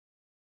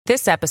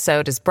This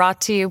episode is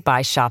brought to you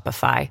by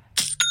Shopify.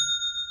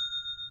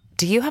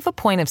 Do you have a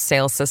point of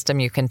sale system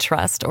you can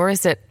trust, or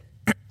is it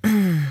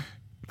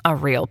a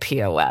real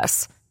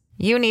POS?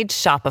 You need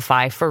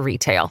Shopify for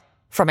retail.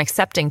 From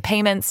accepting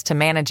payments to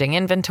managing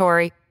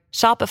inventory,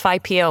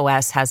 Shopify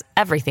POS has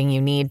everything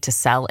you need to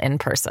sell in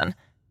person.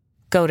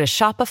 Go to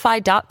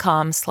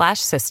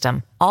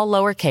shopify.com/system, all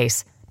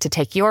lowercase, to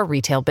take your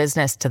retail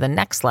business to the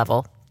next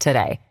level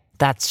today.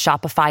 That's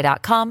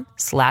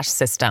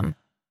shopify.com/system.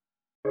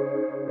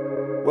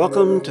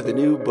 Welcome to the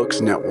New Books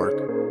Network.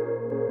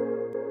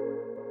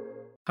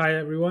 Hi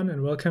everyone,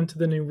 and welcome to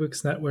the New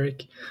Books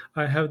Network.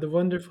 I have the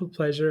wonderful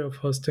pleasure of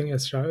hosting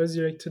Esra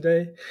Özyürek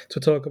today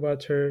to talk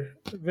about her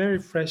very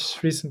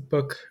fresh recent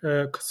book,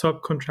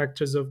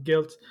 Subcontractors of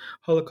Guilt,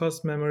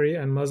 Holocaust Memory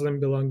and Muslim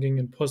Belonging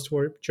in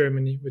Postwar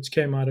Germany, which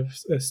came out of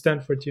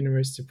Stanford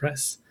University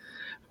Press.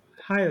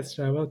 Hi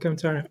Esra, welcome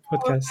to our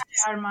podcast.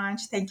 Hi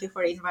Armand, thank you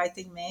for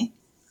inviting me.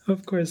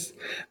 Of course.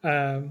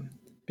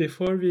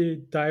 Before we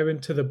dive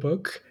into the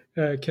book,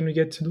 can we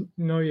get to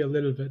know you a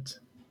little bit?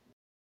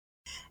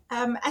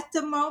 At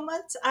the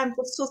moment, I'm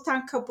the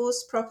Sultan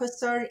Qaboos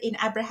Professor in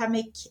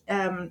Abrahamic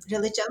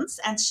Religions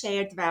and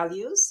Shared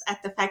Values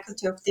at the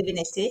Faculty of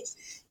Divinity,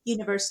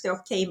 University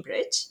of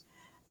Cambridge.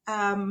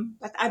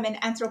 But I'm an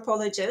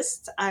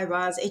anthropologist. I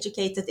was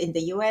educated in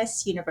the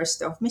US,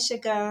 University of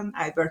Michigan.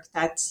 I worked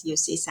at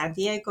UC San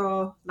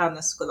Diego,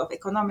 London School of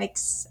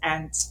Economics,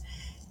 and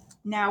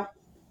now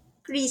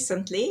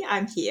recently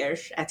I'm here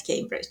at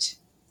Cambridge.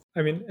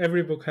 I mean,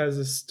 every book has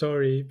a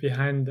story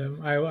behind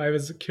them. I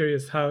was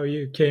curious how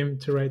you came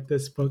to write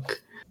this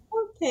book.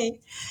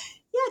 Okay.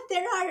 Yeah,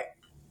 there are a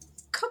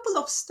couple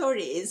of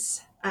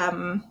stories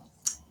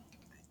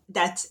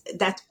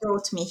that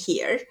brought me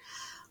here.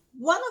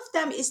 One of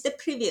them is the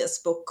previous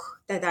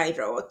book that I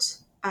wrote,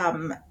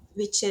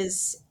 which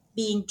is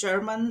Being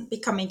German,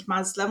 Becoming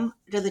Muslim,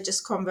 Religious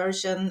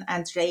Conversion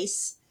and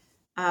Race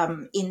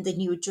in the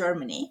New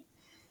Germany.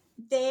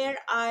 There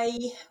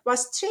I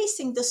was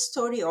tracing the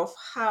story of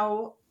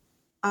how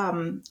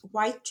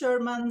white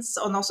Germans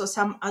and also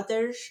some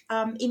other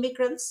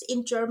immigrants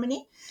in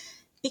Germany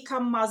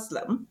become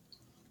Muslim,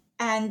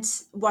 and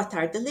what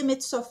are the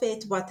limits of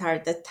it, what are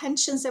the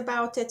tensions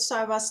about it. So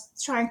I was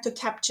trying to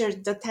capture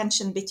the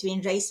tension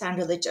between race and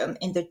religion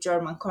in the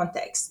German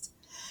context.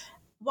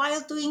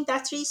 While doing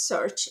that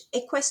research,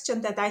 a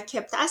question that I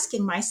kept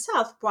asking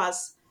myself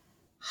was,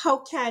 how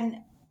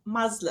can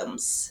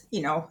Muslims,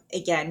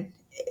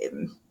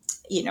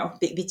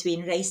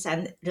 between race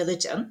and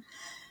religion,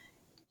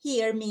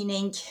 here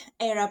meaning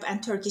Arab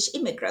and Turkish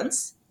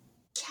immigrants,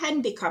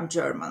 can become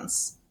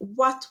Germans?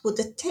 What would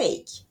it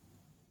take?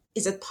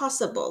 Is it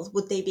possible?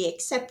 Would they be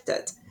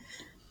accepted?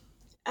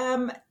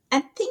 And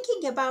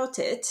thinking about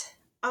it,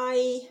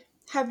 I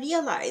have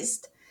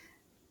realized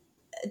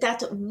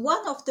that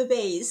one of the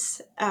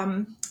ways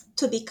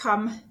to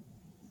become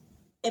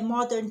a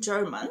modern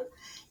German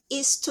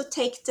is to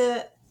take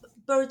the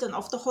burden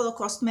of the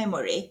Holocaust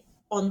memory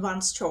on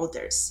one's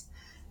shoulders.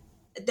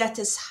 That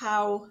is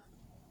how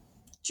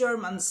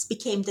Germans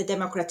became the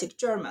democratic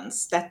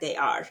Germans that they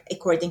are,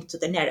 according to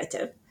the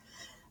narrative.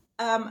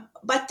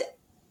 But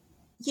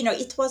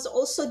it was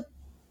also,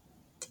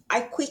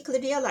 I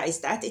quickly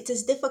realized that it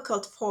is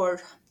difficult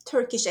for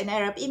Turkish and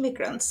Arab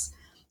immigrants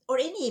or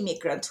any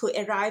immigrant who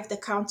arrived the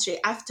country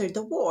after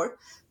the war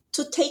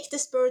to take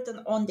this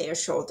burden on their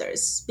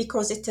shoulders,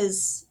 because it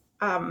is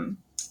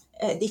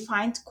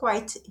defined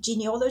quite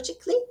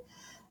genealogically.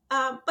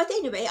 But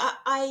anyway,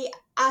 I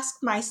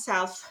asked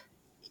myself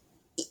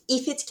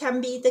if it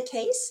can be the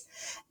case,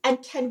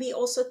 and can we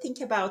also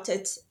think about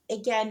it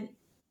again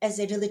as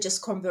a religious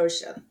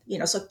conversion?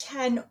 So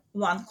can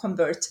one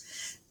convert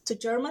to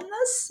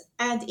Germanness,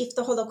 and if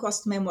the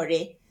Holocaust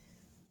memory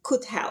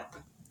could help?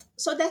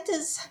 So that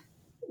is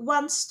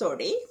one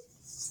story.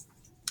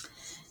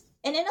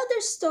 And another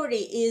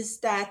story is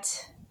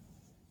that,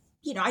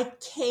 I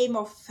came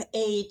of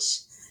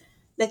age,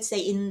 let's say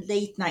in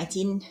late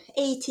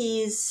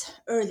 1980s,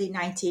 early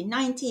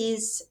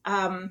 1990s,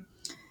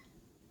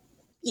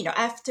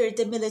 after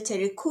the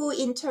military coup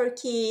in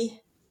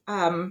Turkey,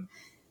 during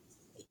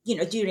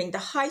the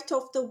height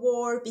of the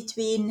war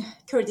between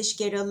Kurdish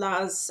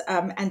guerrillas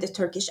and the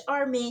Turkish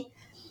army.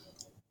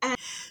 And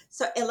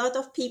so a lot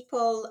of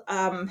people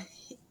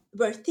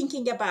were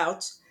thinking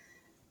about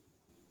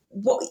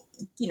what,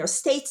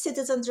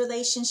 state-citizen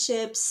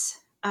relationships,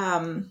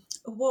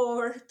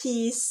 war,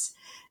 peace,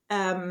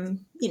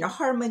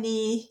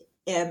 harmony,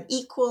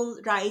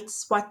 equal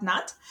rights,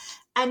 whatnot.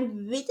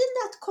 And within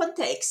that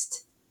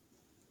context,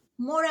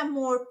 more and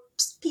more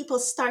people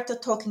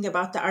started talking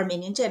about the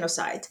Armenian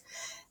genocide.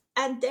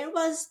 And there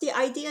was the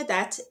idea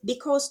that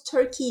because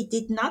Turkey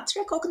did not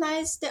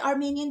recognize the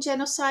Armenian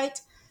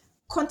genocide,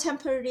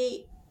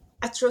 contemporary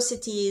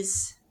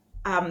atrocities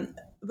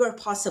were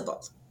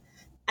possible.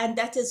 And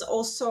that is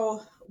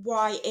also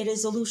why a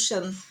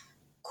resolution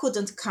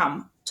couldn't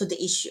come to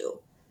the issue.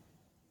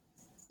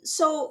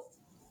 So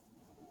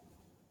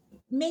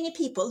many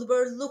people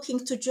were looking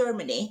to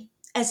Germany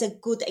as a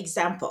good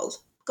example,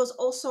 because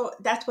also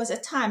that was a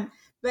time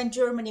when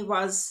Germany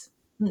was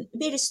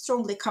very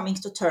strongly coming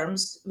to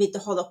terms with the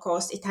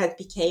Holocaust. It had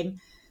become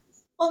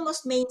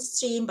almost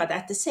mainstream, but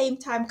at the same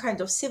time,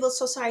 kind of civil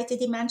society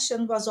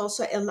dimension was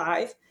also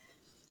alive.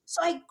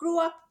 So I grew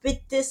up with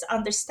this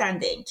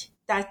understanding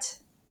that,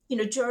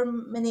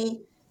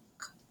 Germany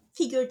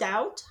figured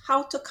out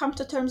how to come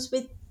to terms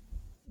with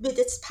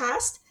its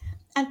past,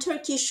 and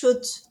Turkey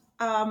should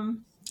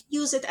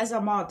use it as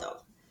a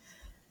model.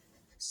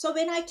 So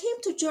when I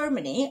came to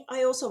Germany,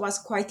 I also was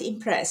quite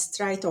impressed,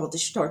 right? All the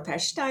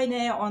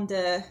Stolpersteine on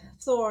the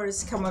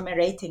floors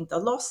commemorating the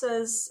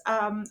losses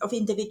of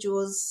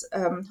individuals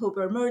who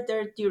were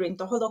murdered during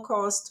the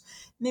Holocaust,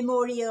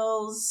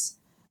 memorials.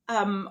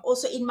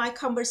 Also in my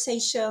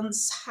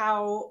conversations,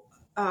 how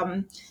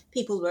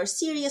people were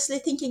seriously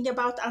thinking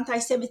about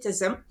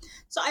anti-Semitism.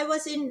 So I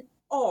was in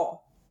awe.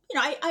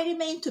 I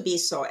remain to be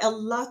so. A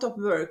lot of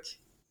work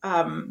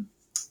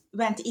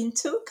went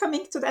into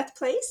coming to that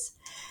place.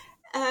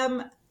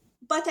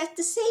 But at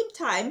the same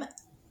time,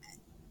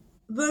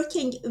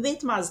 working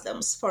with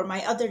Muslims for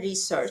my other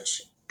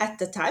research at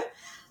the time,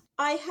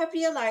 I have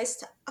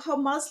realized how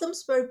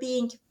Muslims were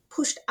being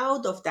pushed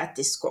out of that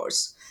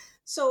discourse.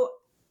 So,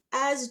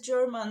 as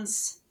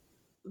Germans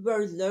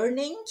were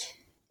learning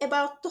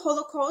about the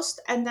Holocaust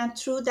and then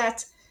through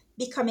that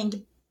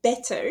becoming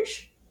better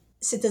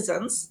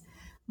citizens,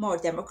 more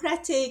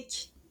democratic,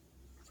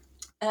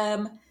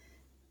 um,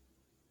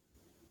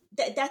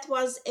 that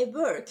was a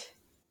work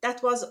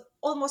that was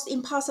almost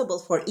impossible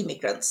for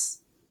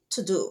immigrants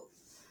to do.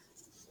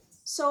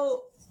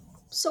 So,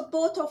 so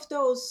both of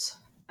those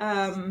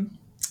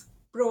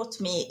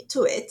brought me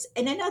to it.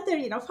 And another,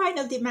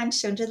 final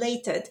dimension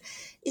related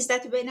is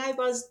that when I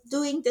was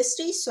doing this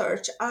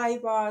research, I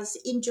was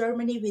in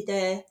Germany with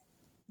a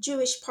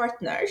Jewish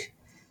partner.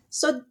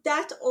 So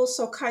that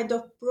also kind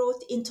of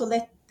brought into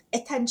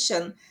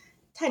attention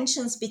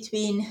tensions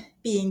between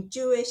being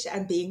Jewish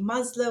and being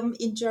Muslim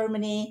in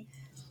Germany,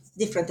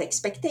 different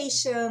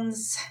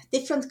expectations,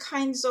 different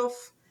kinds of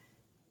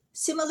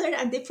similar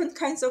and different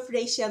kinds of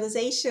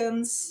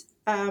racializations.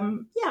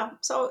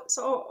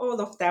 So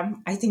all of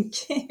them, I think,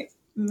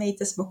 made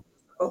this book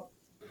possible.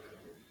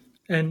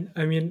 And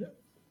I mean,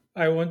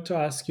 I want to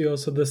ask you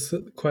also this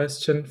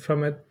question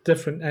from a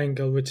different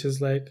angle, which is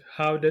like,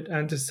 how did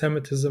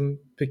anti-Semitism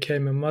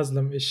become a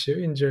Muslim issue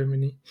in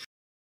Germany?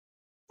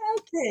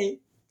 Okay,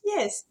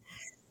 yes.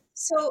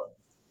 So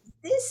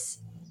this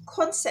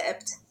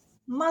concept,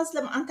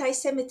 Muslim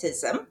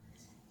anti-Semitism,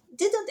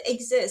 didn't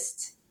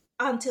exist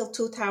until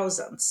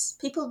 2000s.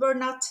 People were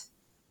not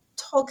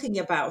talking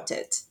about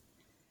it.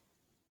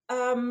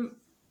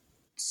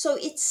 So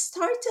it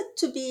started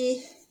to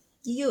be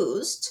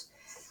used.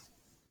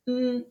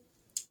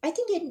 I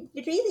think a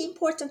really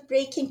important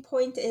breaking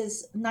point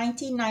is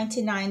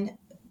 1999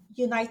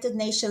 United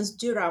Nations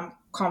Durham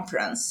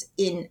Conference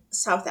in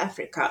South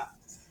Africa.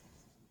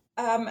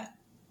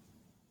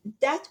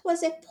 That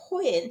was a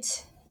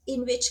point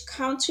in which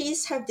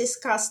countries have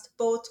discussed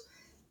both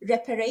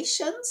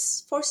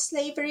reparations for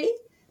slavery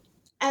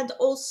and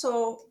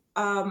also,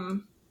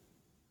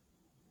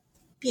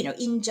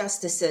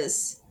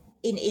 injustices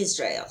in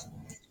Israel.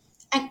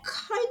 And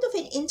kind of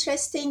an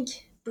interesting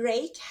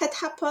break had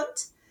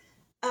happened.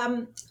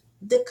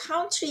 The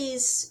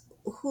countries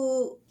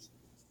who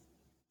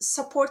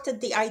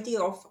supported the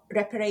idea of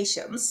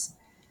reparations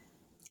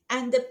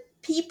and the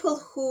people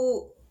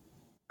who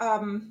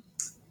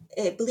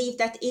believe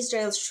that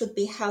Israel should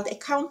be held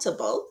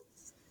accountable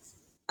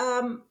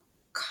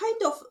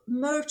kind of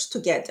merged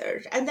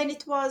together. And then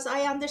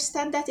I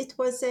understand that it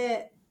was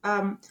a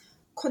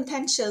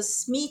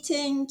contentious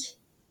meeting.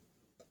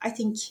 I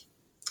think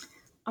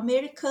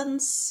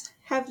Americans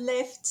have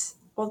left,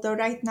 although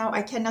right now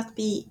I cannot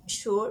be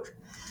sure.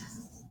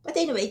 But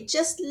anyway,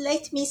 just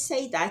let me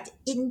say that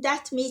in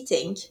that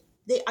meeting,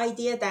 the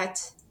idea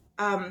that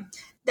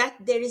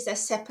there is a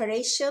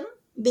separation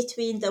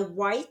between the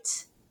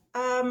white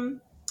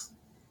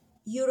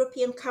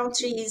European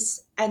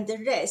countries and the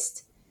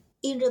rest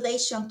in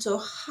relation to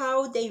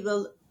how they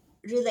will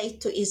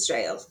relate to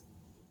Israel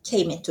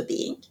came into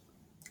being.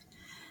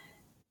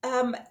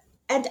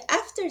 And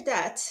after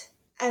that,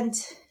 and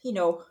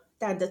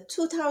then the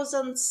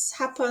 2000s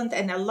happened,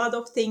 and a lot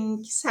of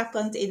things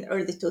happened in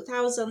early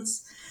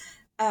 2000s.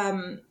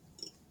 The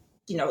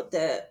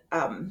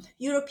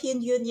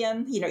European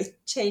Union,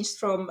 it changed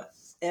from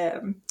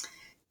the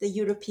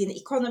European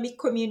Economic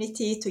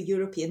Community to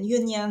European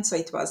Union. So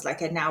it was like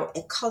now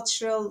a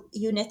cultural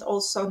unit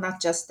also, not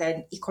just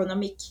an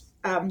economic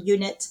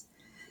unit.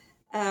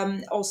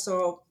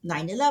 Also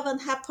 9/11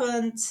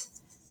 happened.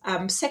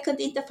 Second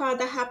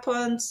Intifada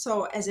happened.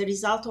 So as a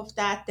result of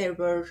that, there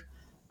were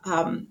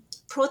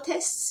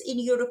protests in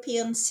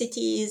European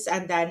cities,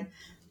 and then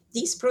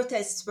these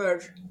protests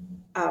were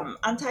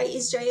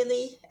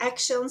anti-Israeli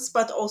actions,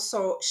 but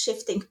also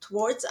shifting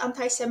towards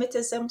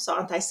anti-Semitism. So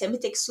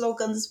anti-Semitic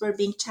slogans were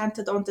being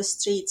chanted on the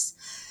streets.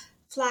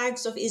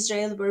 Flags of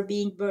Israel were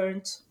being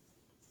burned.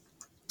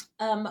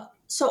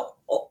 So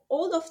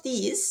all of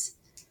these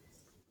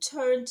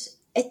turned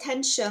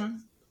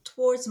attention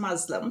towards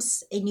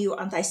Muslims, a new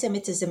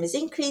anti-Semitism is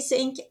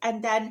increasing,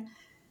 and then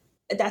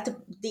that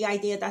the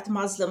idea that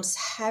Muslims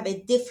have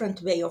a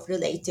different way of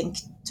relating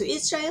to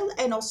Israel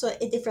and also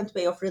a different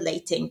way of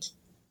relating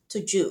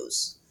to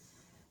Jews.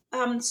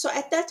 So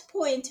at that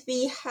point,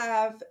 we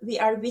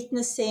are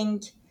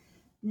witnessing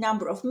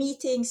number of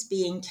meetings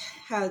being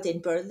held in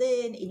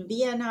Berlin, in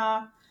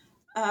Vienna,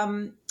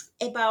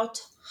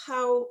 about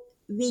how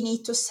we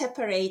need to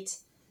separate,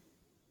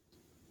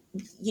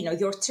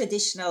 your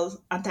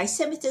traditional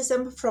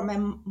anti-Semitism from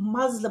a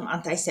Muslim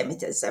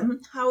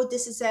anti-Semitism, how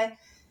this is a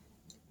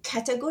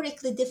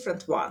categorically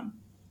different one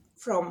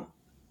from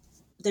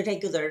the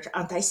regular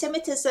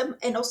anti-Semitism,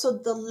 and also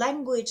the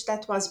language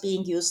that was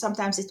being used.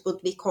 Sometimes it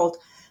would be called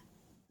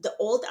the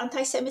old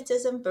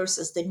anti-Semitism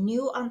versus the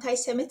new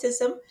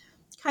anti-Semitism,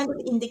 kind of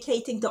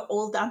indicating the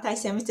old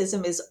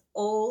anti-Semitism is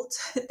old,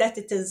 that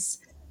it is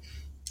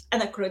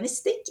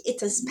anachronistic,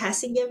 it is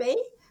passing away.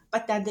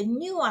 But then the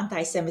new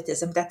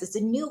anti-Semitism, that is the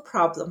new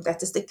problem,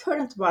 that is the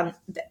current one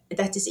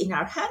that is in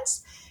our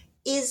hands,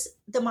 is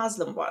the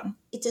Muslim one.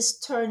 It is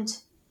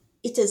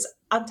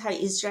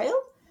anti-Israel,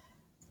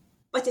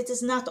 but it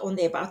is not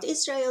only about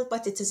Israel,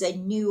 but it is a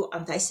new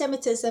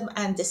anti-Semitism,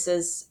 and this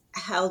is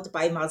held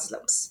by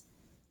Muslims.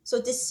 So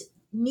this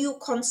new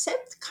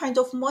concept kind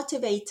of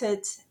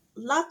motivated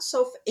lots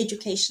of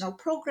educational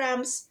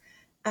programs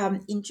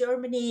in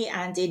Germany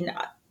and in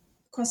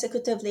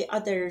consecutively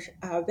other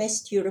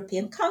West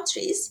European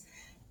countries.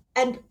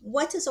 And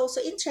what is also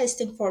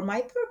interesting for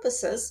my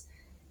purposes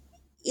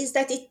is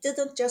that it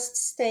didn't just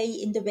stay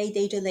in the way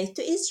they relate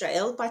to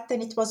Israel, but then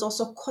it was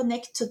also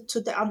connected to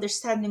the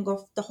understanding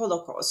of the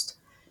Holocaust.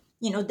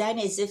 Then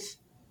as if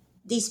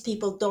these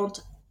people don't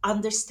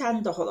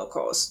understand the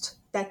Holocaust,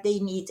 that they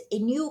need a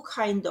new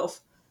kind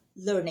of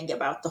learning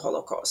about the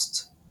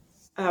Holocaust.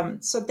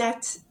 So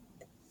that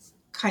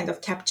kind of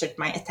captured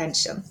my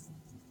attention.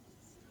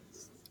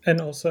 And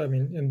also, I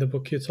mean, in the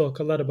book, you talk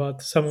a lot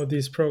about some of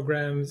these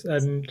programs,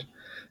 and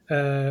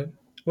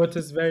what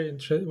was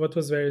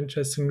very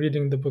interesting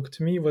reading the book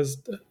to me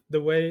was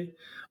the way,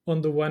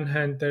 on the one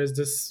hand, there's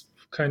this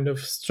kind of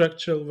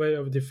structural way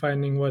of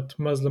defining what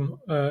Muslim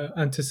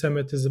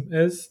anti-Semitism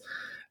is,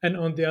 and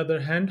on the other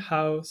hand,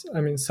 how,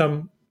 I mean,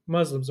 some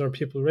Muslims or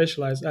people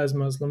racialized as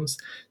Muslims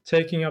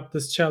taking up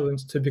this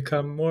challenge to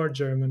become more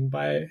German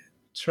by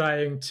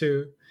trying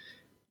to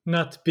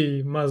not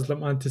be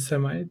Muslim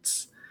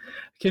anti-Semites.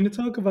 Can you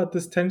talk about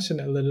this tension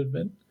a little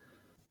bit?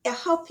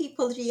 How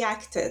people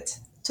reacted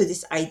to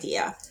this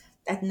idea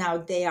that now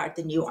they are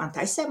the new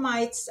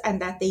anti-Semites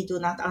and that they do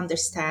not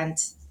understand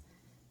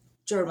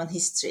German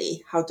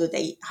history, how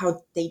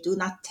they do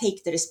not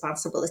take the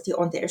responsibility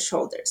on their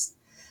shoulders.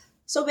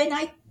 So when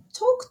I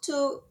talk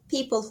to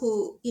people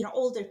who,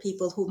 older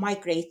people who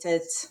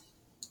migrated,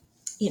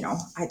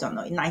 I don't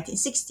know, in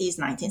 1960s,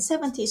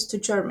 1970s to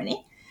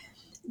Germany,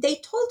 they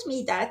told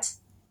me that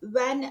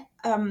when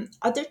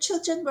other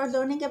children were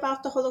learning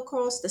about the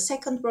Holocaust, the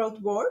Second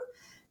World War,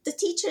 the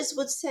teachers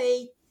would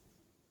say,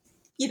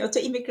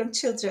 to immigrant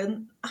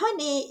children,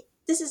 honey,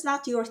 this is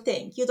not your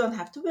thing. You don't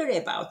have to worry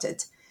about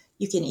it.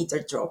 You can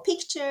either draw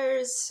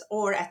pictures,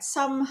 or at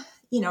some,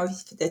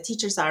 if the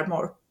teachers are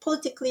more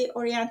politically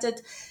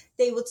oriented,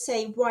 they would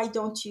say, why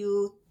don't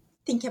you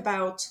think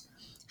about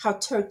how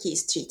Turkey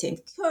is treating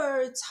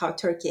Kurds, how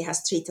Turkey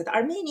has treated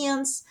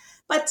Armenians?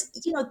 But,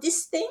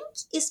 this thing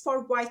is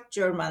for white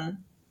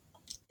German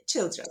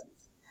children.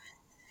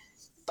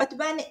 But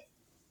when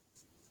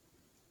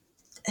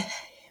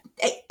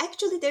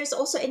actually, there's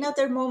also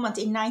another moment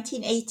in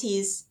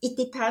 1980s. It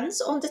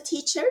depends on the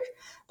teacher,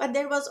 but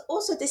there was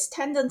also this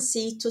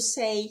tendency to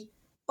say,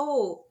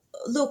 oh,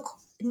 look,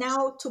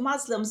 now to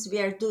Muslims, we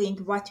are doing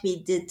what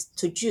we did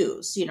to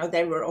Jews.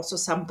 There were also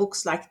some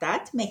books like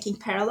that making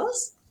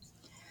parallels.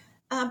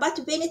 But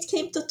when it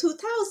came to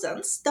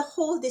 2000s, the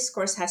whole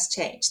discourse has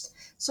changed.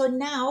 So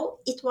now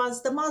it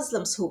was the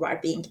Muslims who were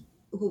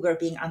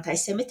being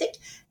anti-Semitic,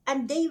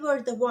 and they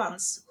were the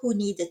ones who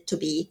needed to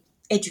be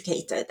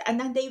educated. And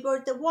then they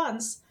were the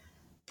ones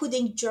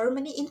putting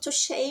Germany into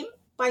shame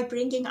by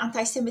bringing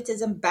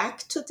anti-Semitism back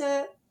to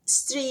the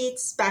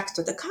streets, back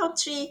to the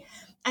country.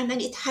 And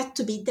then it had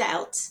to be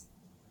dealt,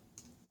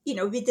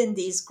 within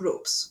these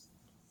groups.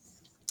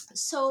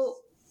 So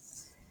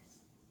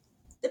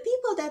the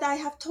people that I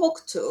have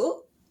talked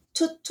to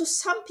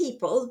some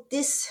people,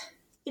 this,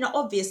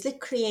 obviously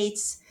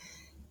creates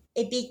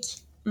a big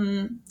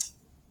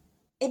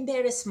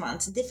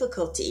embarrassment,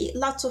 difficulty.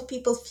 Lots of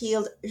people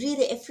feel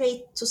really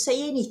afraid to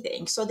say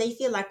anything. So they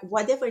feel like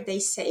whatever they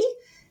say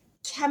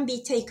can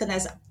be taken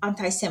as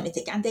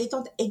anti-Semitic, and they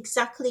don't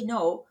exactly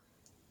know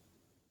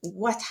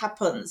what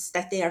happens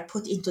that they are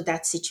put into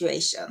that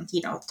situation.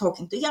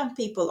 Talking to young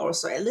people,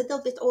 also a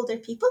little bit older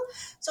people.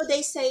 So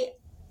they say,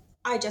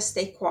 I just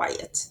stay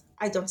quiet.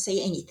 I don't say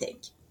anything.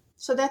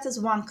 So that is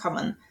one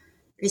common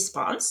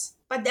response,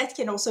 but that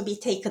can also be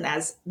taken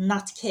as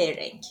not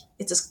caring.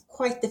 It is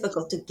quite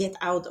difficult to get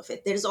out of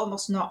it. There is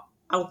almost no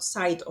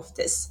outside of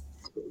this.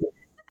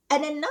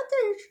 And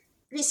another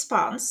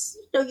response,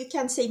 you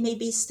can say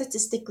maybe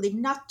statistically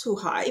not too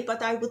high,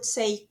 but I would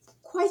say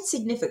quite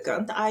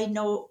significant. I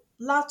know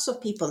lots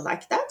of people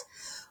like that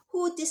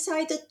who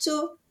decided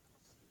to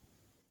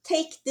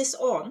take this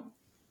on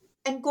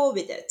and go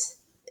with it,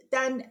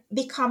 then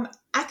become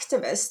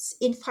activists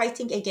in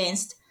fighting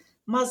against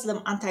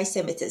Muslim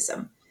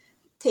anti-Semitism,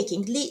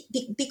 taking lead,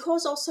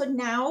 because also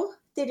now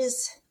there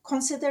is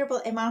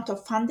considerable amount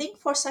of funding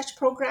for such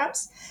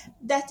programs.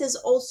 That is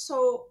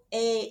also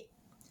a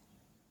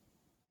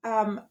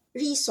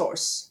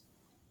resource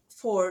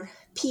for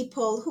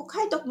people who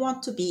kind of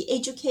want to be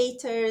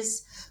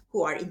educators,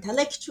 who are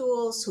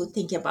intellectuals, who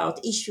think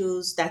about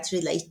issues that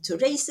relate to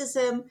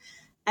racism,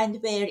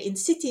 and where in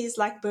cities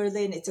like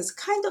Berlin it is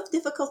kind of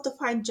difficult to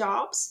find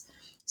jobs.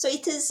 So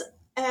it is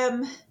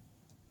a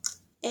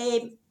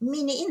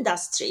mini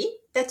industry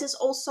that is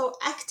also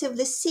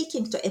actively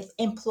seeking to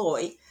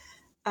employ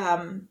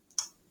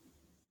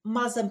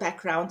Muslim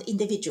background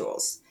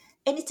individuals.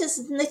 And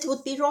it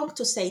would be wrong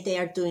to say they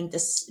are doing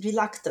this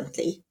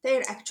reluctantly.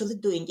 They're actually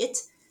doing it,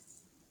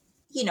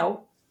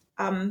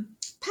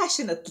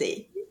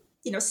 passionately,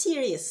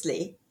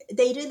 seriously.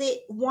 They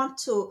really want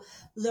to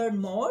learn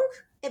more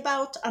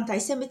about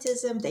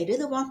anti-Semitism. They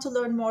really want to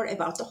learn more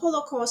about the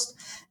Holocaust,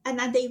 and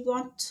then they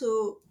want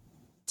to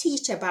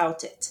teach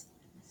about it.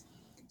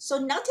 So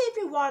not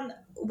everyone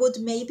would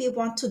maybe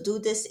want to do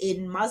this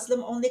in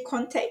Muslim-only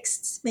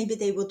contexts. Maybe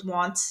they would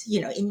want,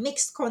 in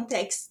mixed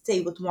contexts, they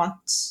would want,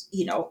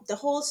 the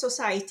whole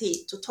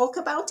society to talk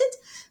about it,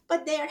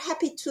 but they are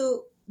happy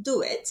to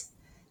do it.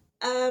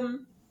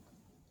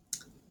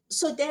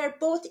 So they're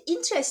both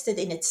interested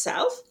in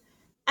itself,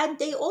 and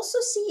they also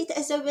see it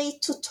as a way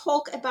to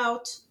talk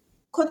about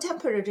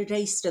contemporary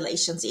race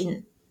relations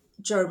in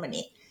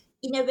Germany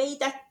in a way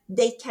that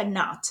they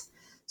cannot.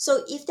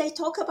 So if they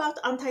talk about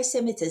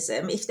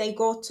anti-Semitism, if they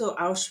go to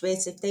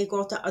Auschwitz, if they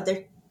go to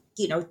other,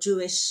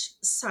 Jewish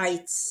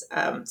sites,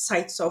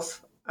 sites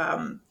of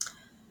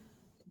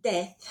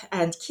death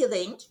and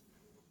killing,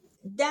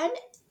 then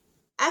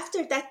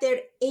after that,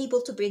 they're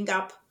able to bring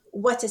up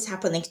what is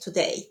happening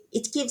today.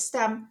 It gives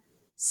them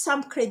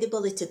some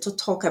credibility to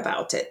talk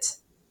about it.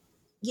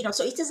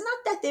 So it is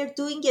not that they're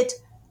doing it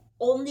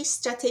only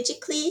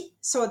strategically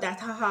so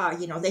that,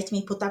 let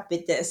me put up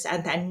with this.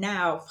 And then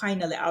now,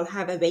 finally, I'll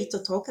have a way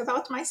to talk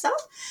about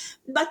myself.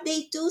 But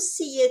they do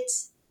see it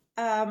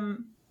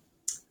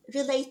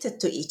related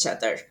to each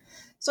other.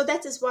 So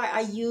that is why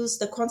I use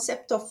the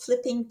concept of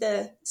flipping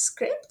the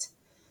script.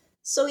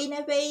 So in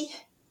a way,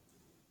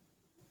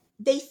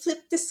 they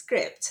flip the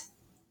script.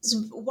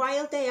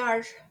 While they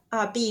are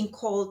being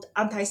called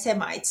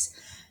anti-Semites,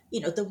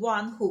 the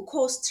one who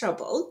caused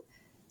trouble,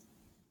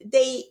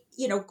 they,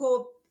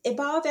 go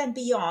above and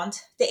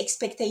beyond the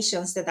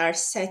expectations that are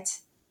set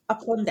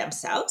upon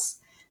themselves.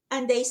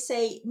 And they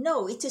say,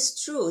 no, it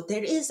is true.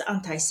 There is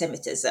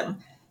anti-Semitism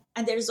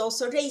and there is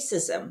also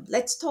racism.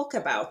 Let's talk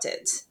about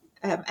it.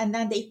 And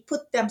then they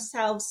put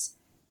themselves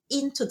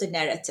into the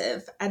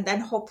narrative and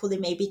then hopefully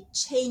maybe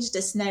change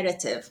this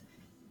narrative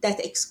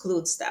that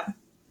excludes them.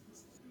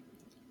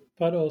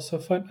 But also,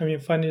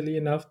 funnily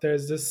enough,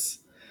 there's this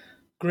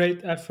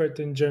great effort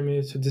in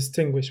Germany to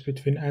distinguish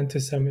between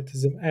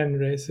anti-Semitism and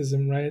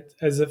racism, right?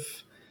 As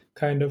if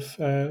kind of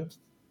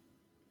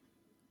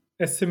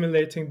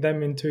assimilating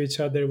them into each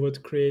other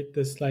would create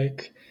this,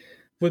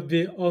 would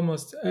be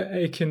almost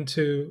akin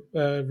to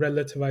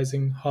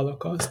relativizing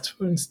Holocaust,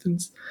 for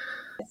instance.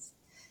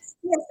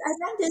 Yes,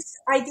 and then this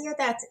idea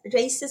that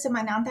racism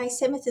and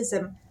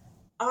anti-Semitism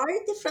are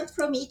different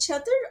from each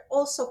other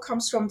also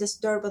comes from this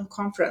Durban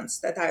conference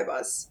that I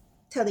was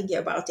telling you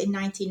about in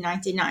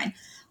 1999.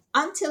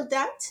 Until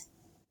that,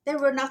 there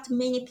were not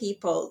many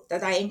people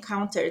that I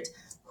encountered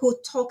who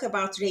talk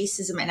about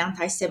racism and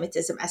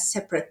anti-Semitism as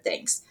separate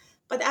things.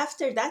 But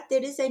after that,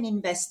 there is an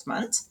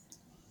investment,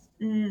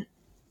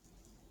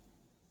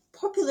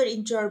 popular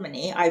in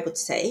Germany, I would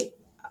say,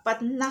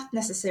 but not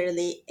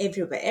necessarily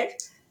everywhere.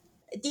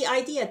 The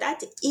idea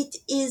that it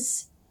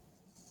is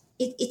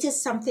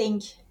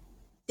something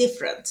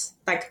different,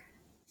 like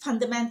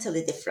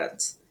fundamentally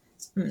different.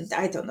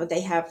 I don't know.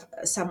 They have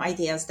some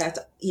ideas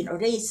that,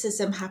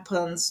 racism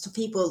happens to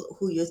people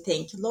who you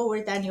think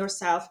lower than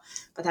yourself,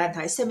 but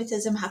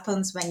anti-Semitism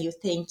happens when you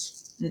think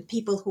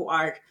people who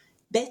are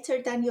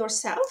better than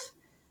yourself,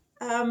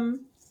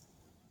 which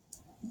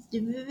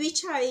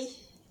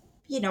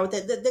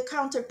the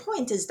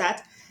counterpoint is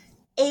that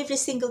every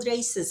single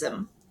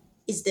racism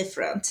is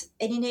different.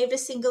 And in every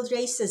single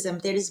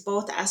racism, there is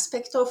both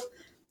aspect of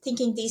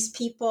thinking these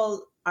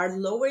people are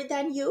lower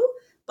than you,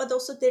 but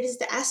also there is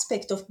the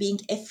aspect of being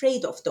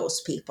afraid of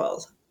those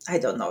people. I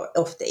don't know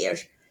if there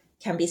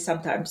can be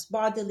sometimes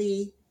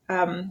bodily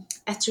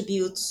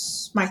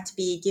attributes might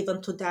be given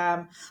to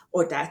them,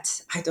 or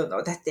that, I don't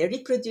know, that they're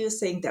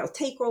reproducing, they'll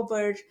take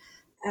over,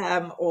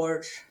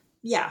 or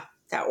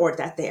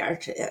that they are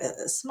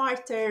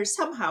smarter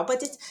somehow.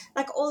 But it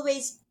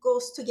always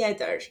goes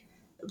together.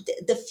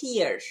 The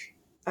fear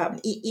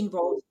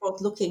involves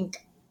both looking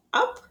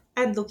up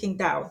and looking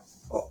down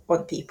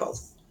on people.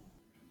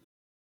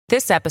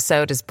 This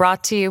episode is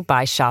brought to you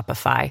by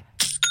Shopify.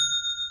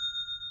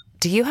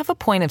 Do you have a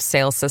point of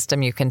sale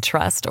system you can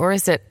trust, or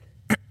is it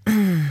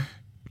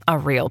a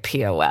real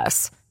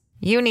POS?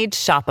 You need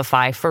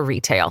Shopify for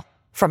retail.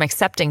 From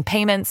accepting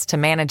payments to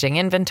managing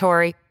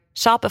inventory,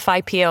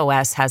 Shopify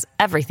POS has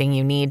everything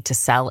you need to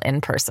sell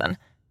in person.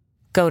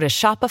 Go to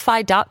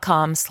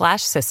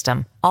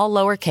shopify.com/system, all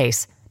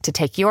lowercase, to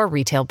take your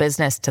retail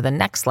business to the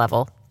next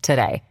level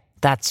today.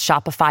 That's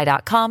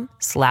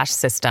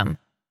shopify.com/system.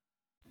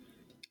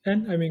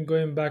 And I mean,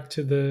 going back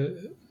to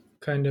the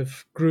kind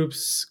of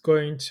groups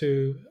going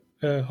to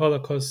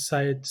Holocaust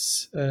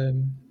sites,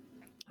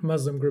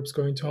 Muslim groups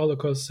going to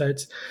Holocaust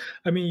sites.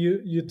 I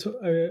mean,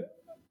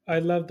 I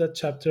love that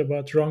chapter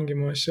about wrong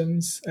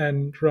emotions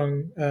and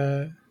wrong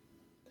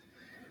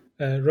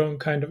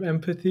kind of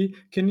empathy.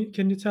 Can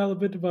you tell a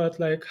bit about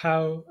like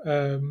how?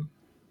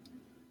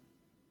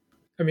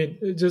 I mean,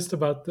 just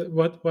about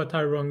what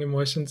are wrong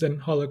emotions in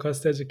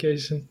Holocaust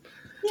education?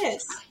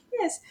 Yes,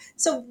 yes.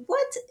 So,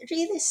 what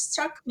really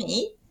struck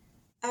me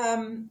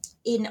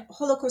in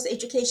Holocaust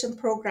education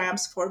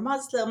programs for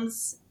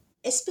Muslims,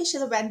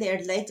 especially when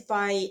they're led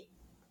by,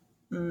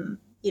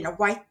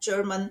 white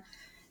German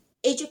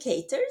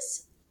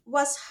educators,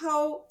 was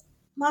how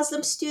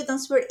Muslim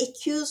students were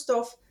accused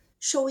of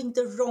showing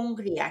the wrong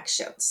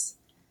reactions.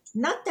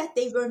 Not that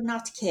they were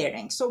not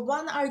caring. So,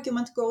 one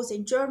argument goes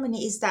in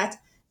Germany is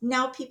that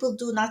now people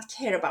do not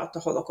care about the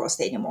Holocaust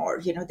anymore.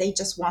 They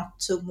just want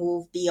to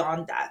move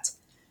beyond that.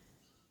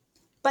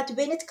 But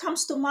when it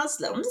comes to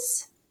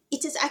Muslims,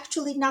 it is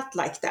actually not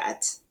like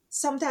that.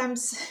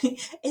 Sometimes,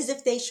 as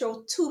if they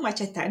show too much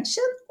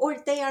attention, or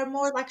they are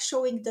more like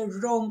showing the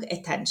wrong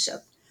attention.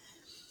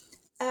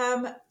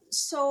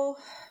 So,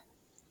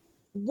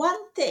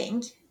 one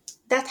thing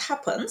that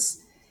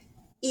happens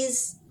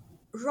is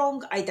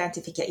wrong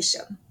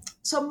identification.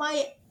 So,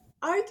 my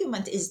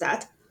argument is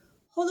that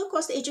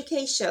Holocaust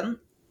education,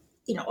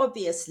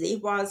 obviously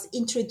was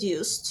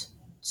introduced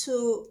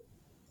to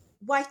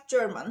white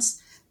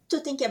Germans to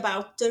think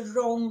about the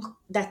wrong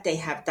that they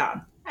have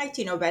done. Right?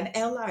 When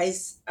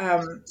Allies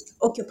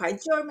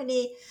occupied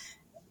Germany,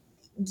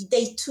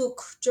 they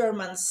took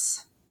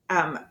Germans,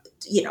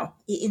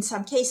 in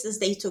some cases,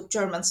 they took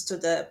Germans to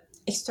the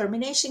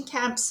extermination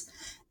camps,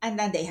 and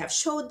then they have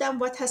showed them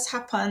what has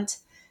happened,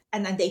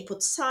 and then they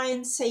put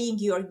signs saying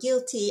you're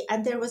guilty.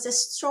 And there was a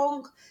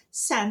strong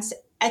sense,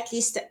 at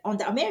least on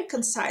the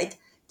American side,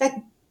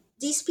 that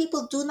these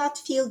people do not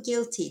feel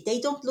guilty.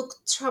 They don't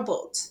look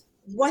troubled.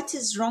 What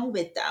is wrong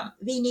with them?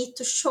 We need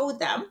to show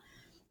them,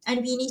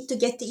 and we need to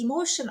get the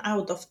emotion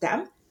out of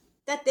them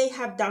that they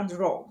have done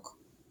wrong.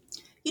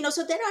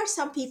 So there are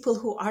some people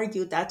who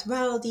argue that,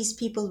 well, these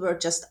people were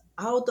just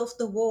out of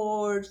the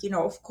war,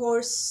 of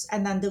course,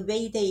 and then the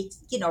way they,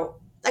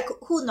 like,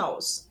 who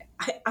knows?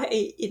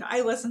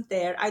 I wasn't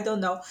there. I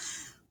don't know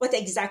what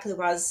exactly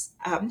was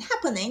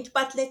happening,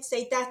 but let's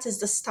say that is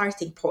the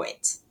starting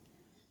point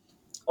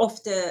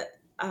of the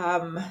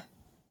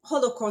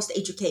Holocaust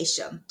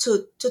education,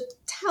 to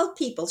tell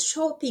people,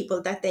 show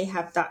people that they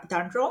have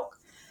done wrong,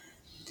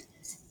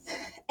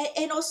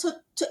 and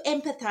also to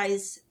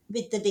empathize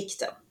with the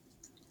victim.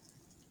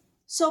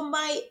 So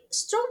my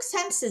strong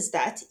sense is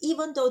that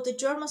even though the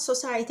German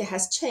society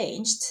has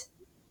changed,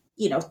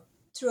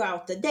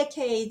 throughout the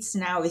decades,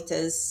 now it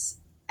is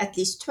at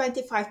least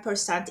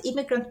 25%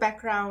 immigrant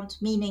background,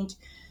 meaning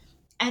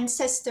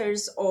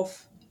ancestors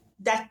of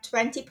that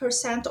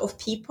 20% of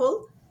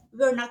people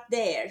were not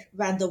there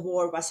when the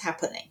war was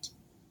happening.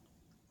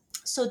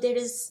 So there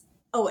is,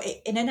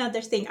 and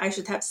another thing I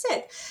should have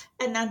said,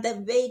 and then the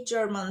way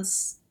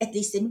Germans, at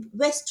least in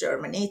West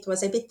Germany, it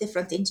was a bit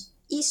different in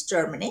East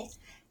Germany,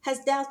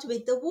 has dealt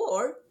with the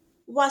war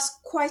was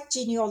quite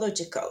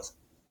genealogical.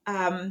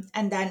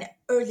 And then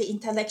early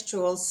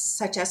intellectuals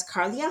such as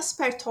Karl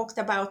Jasper talked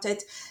about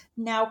it.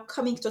 Now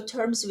coming to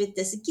terms with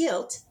this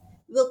guilt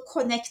will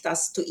connect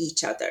us to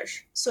each other.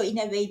 So in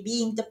a way,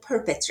 being the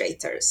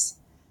perpetrators,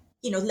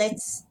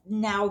 let's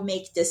now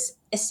make this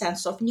a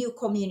sense of new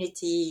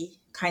community,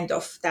 kind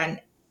of then,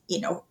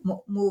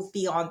 move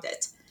beyond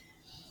it.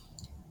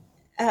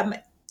 And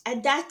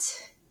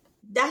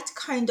that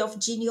kind of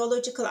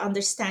genealogical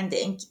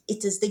understanding,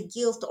 it is the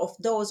guilt of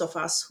those of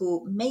us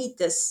who made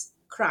this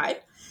crime,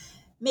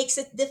 makes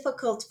it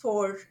difficult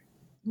for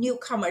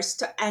newcomers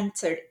to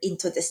enter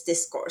into this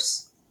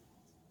discourse.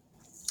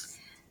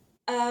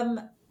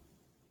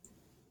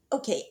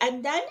 Okay,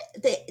 and then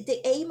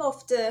the aim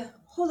of the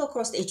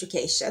Holocaust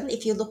education,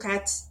 if you look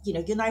at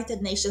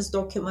United Nations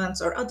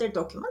documents or other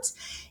documents,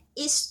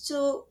 is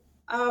to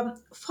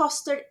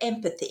foster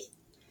empathy.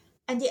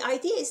 And the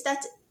idea is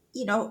that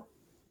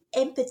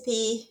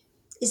empathy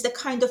is the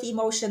kind of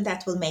emotion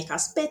that will make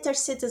us better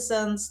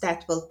citizens,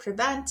 that will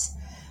prevent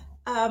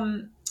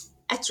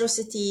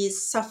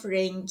atrocities,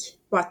 suffering,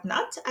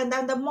 whatnot. And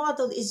then the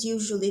model is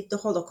usually the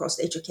Holocaust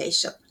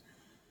education.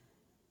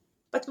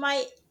 But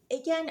my,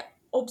 again,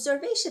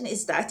 observation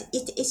is that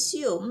it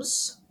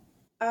assumes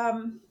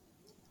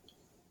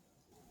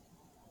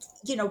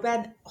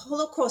when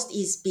Holocaust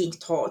is being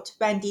taught,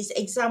 when these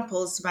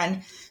examples,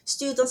 when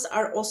students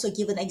are also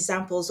given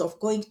examples of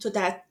going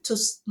to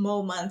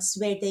moments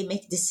where they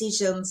make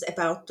decisions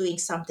about doing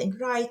something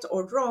right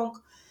or wrong,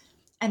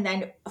 and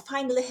then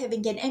finally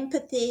having an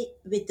empathy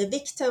with the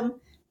victim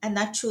and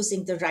not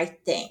choosing the right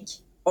thing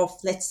of,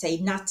 let's say,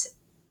 not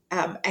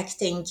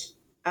acting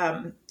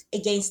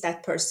against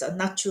that person,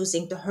 not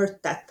choosing to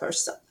hurt that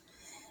person.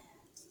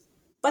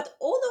 But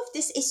all of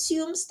this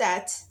assumes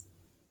that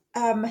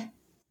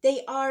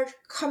they are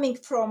coming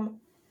from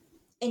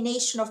a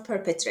nation of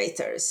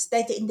perpetrators,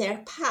 that in their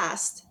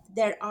past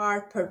there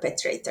are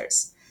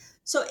perpetrators.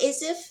 So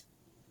as if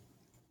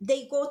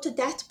they go to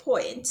that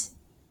point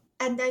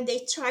and then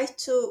they try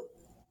to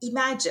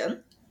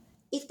imagine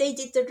if they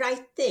did the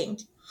right thing,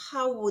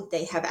 how would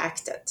they have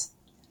acted?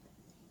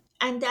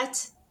 And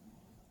that,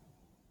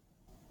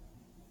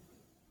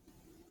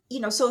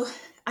 so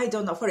I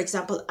don't know, for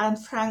example, Anne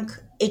Frank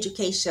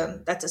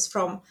education that is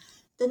from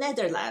the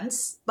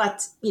Netherlands,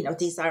 but,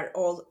 these are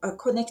all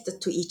connected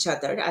to each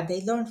other and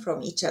they learn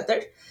from each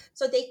other.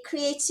 So they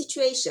create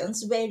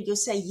situations where you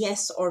say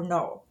yes or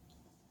no.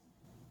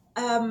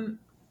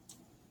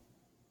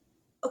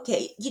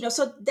 Okay,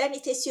 so then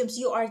it assumes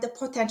you are the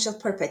potential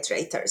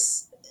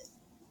perpetrators.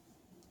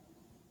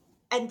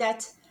 And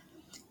that,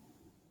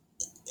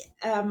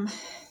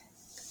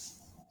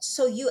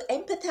 so you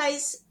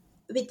empathize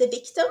with the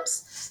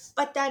victims,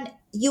 but then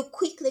you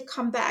quickly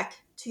come back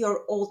to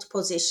your old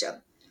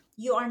position.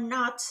 You are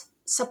not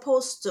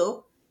supposed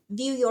to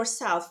view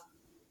yourself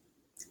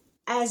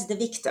as the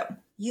victim.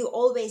 You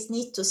always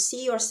need to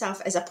see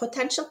yourself as a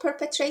potential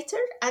perpetrator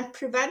and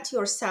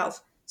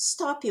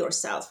stop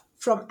yourself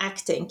from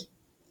acting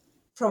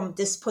from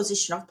this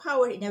position of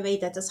power in a way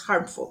that is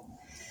harmful.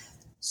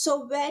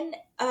 So when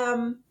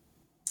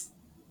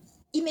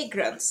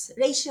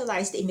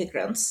racialized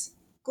immigrants,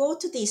 go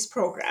to these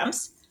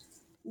programs,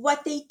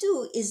 what they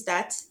do is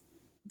that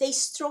they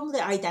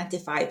strongly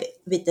identify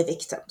with the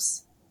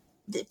victims.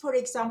 For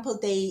example,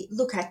 they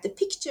look at the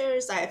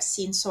pictures I have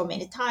seen so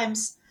many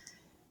times.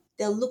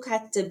 They'll look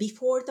at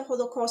before the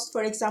Holocaust,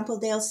 for example,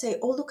 they'll say,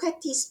 oh, look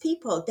at these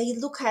people. They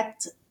look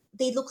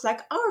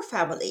like our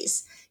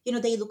families.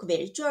 They look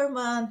very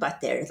German,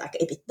 but they're like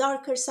a bit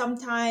darker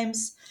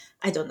sometimes.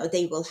 I don't know,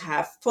 they will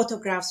have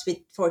photographs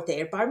for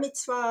their bar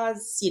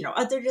mitzvahs,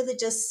 other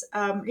religious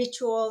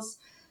rituals.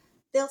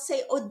 They'll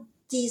say, oh,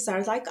 these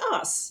are like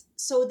us.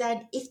 So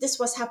that if this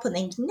was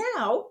happening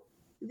now,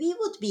 we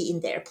would be in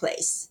their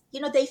place.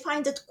 They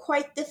find it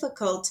quite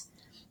difficult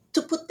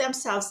to put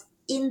themselves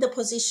in the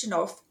position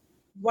of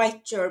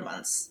white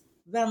Germans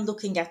when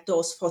looking at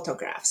those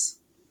photographs.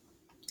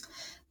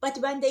 But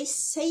when they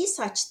say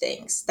such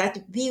things,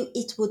 that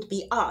it would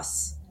be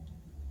us,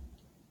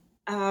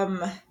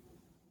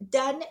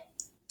 then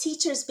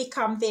teachers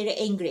become very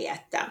angry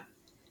at them.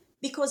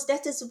 Because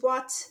that is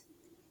what,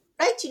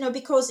 right?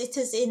 Because it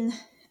is in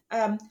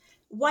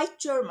white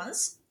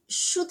Germans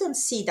shouldn't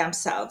see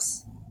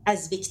themselves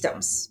as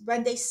victims.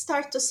 When they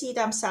start to see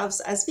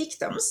themselves as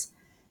victims,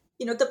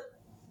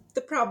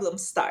 the problem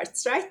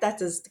starts, right?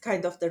 That is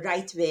kind of the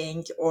right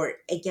wing, or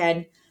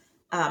again,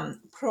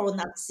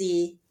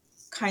 pro-Nazi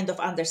kind of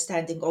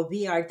understanding of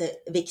we are the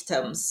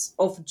victims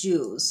of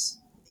Jews,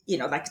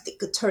 like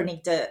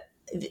turning the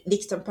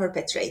victim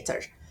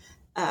perpetrator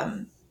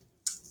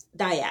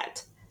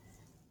dyad.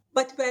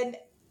 But when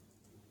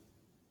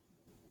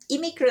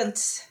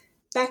immigrant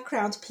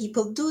background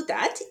people do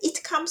that,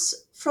 it comes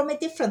from a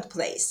different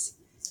place.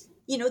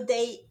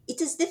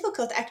 It is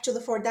difficult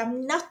actually for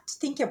them not to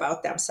think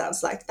about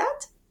themselves like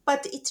that.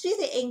 But it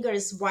really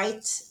angers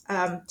white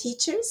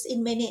teachers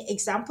in many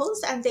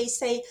examples. And they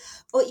say,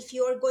 oh, if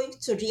you are going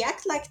to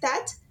react like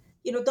that,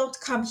 don't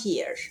come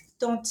here.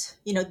 Don't,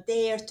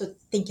 dare to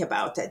think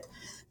about it.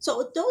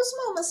 So those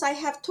moments I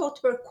have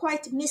thought were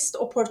quite missed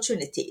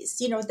opportunities.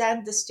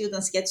 Then the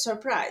students get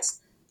surprised.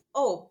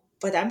 Oh,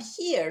 but I'm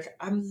here.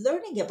 I'm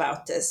learning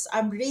about this.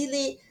 I'm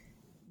really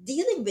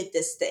dealing with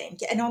this thing.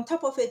 And on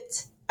top of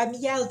it, I'm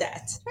yelled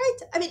at, right?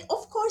 I mean,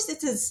 of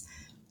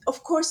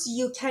course,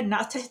 you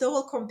cannot at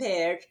all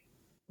compare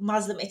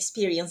Muslim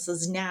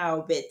experiences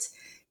now with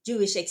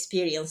Jewish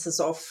experiences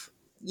of,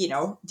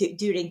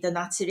 during the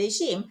Nazi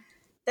regime.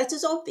 That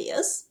is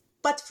obvious.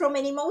 But from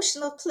an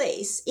emotional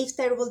place, if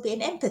there will be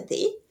an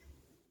empathy,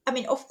 I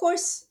mean, of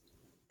course,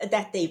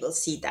 that they will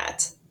see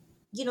that.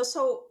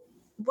 So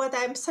what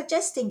I'm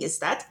suggesting is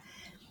that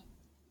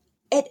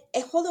a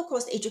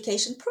Holocaust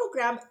education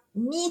program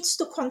needs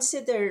to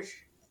consider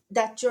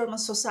that German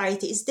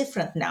society is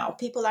different now.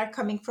 People are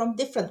coming from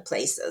different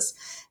places.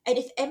 And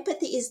if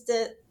empathy is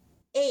the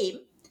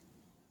aim,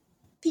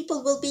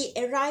 people will be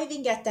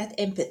arriving at that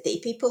empathy.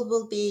 People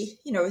will be,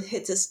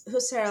 it is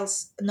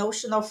Husserl's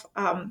notion of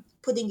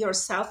putting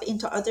yourself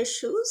into other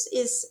shoes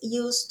is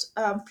used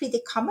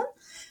pretty common.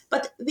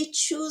 But which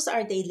shoes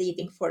are they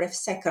leaving for a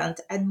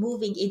second and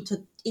moving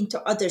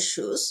into other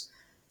shoes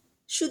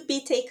should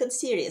be taken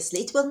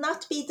seriously. It will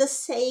not be the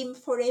same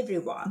for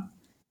everyone.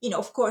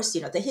 Of course,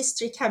 the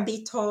history can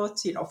be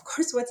taught, of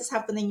course, what is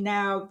happening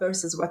now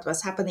versus what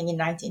was happening in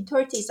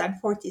 1930s and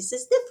 40s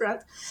is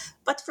different.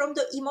 But from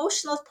the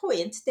emotional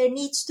point, there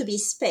needs to be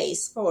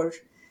space for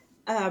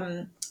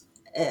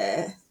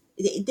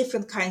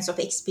different kinds of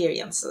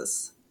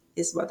experiences,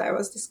 is what I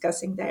was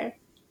discussing there.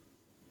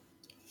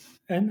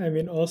 And I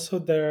mean, also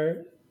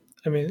there,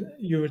 I mean,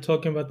 you were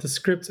talking about the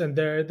scripts, and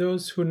there are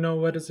those who know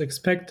what is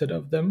expected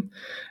of them,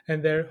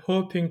 and they're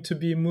hoping to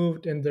be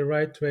moved in the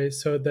right way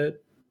so that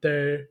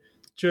their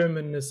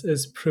Germanness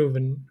is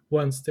proven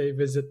once they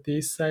visit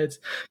these sites.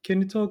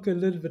 Can you talk a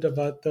little bit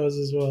about those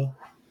as well?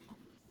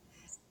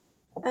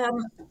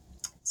 Um,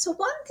 so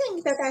one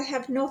thing that I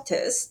have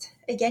noticed,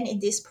 again, in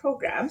these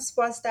programs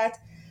was that,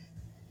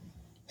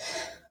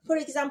 for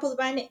example,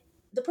 when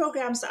the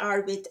programs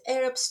are with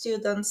Arab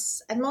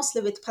students and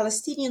mostly with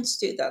Palestinian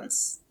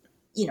students,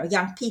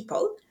 young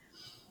people,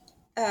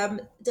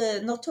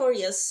 the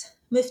notorious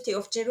Mufti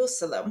of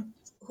Jerusalem,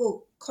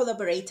 who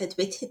collaborated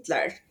with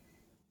Hitler,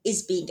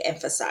 is being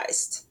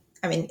emphasized.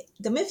 I mean,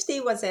 the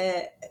Mufti was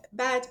a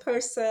bad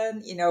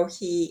person,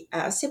 he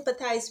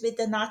sympathized with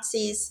the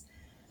Nazis,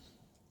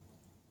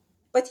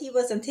 but he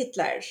wasn't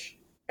Hitler,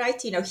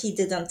 right? He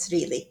didn't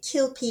really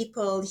kill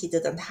people, he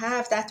didn't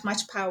have that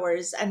much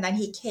powers. And then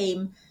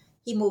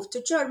he moved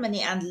to Germany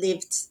and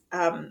lived,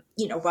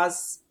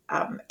 was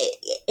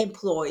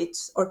employed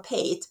or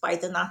paid by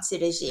the Nazi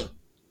regime.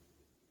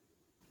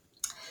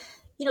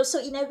 So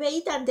in a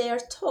way, then they are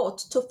taught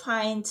to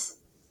find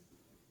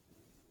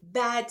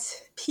bad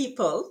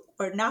people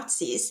or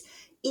Nazis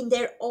in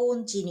their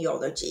own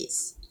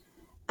genealogies.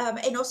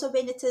 And also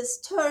when it is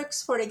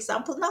Turks, for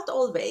example, not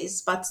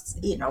always, but,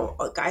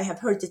 I have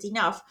heard it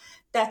enough,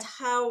 that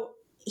how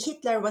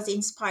Hitler was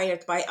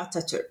inspired by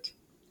Ataturk,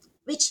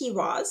 which he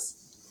was.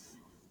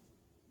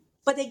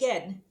 But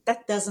again,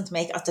 that doesn't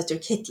make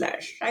Ataturk Hitler,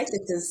 right?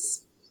 It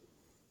is,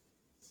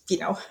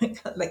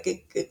 like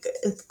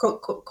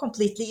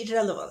completely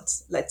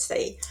irrelevant, let's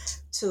say,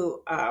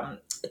 to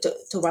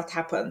what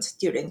happened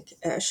during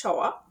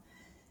Shoah.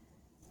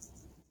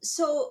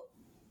 So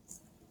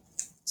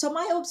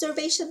my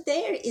observation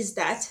there is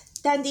that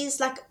then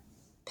these like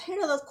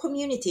parallel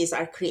communities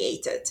are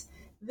created,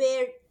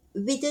 where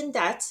within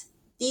that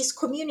these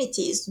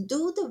communities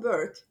do the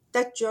work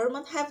that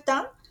Germans have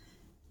done,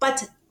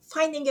 but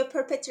finding a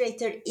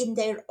perpetrator in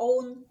their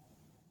own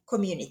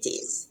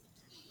communities.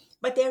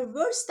 But they're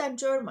worse than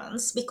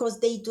Germans because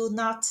they do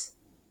not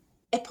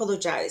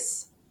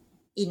apologize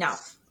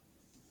enough.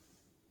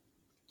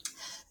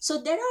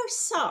 So there are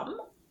some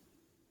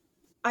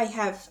I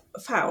have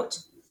found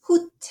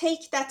who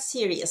take that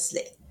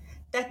seriously,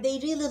 that they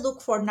really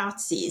look for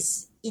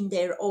Nazis in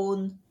their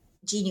own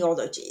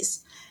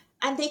genealogies.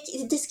 And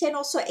this can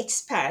also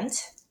expand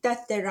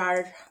that there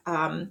are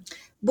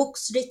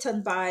books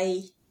written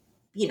by,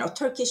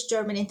 Turkish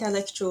German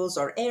intellectuals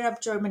or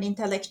Arab German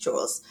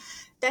intellectuals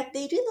that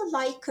they really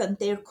liken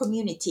their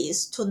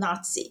communities to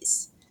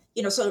Nazis.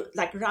 So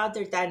like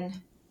rather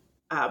than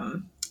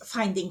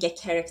finding a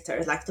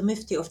character like the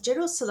Mufti of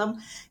Jerusalem,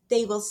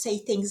 they will say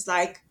things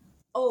like,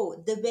 oh,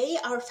 the way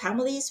our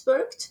families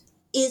worked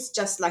is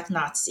just like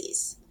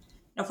Nazis.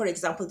 Now, for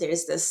example, there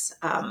is this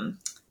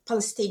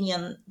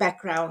Palestinian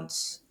background,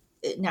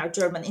 now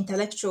German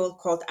intellectual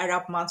called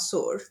Arab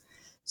Mansour.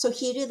 So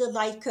he really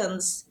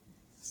likens,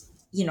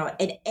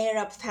 an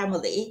Arab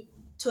family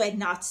to a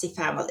Nazi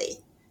family.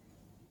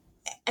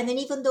 And then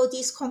even though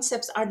these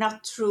concepts are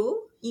not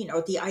true,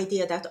 the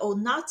idea that, oh,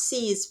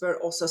 Nazis were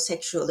also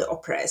sexually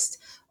oppressed,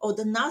 or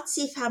the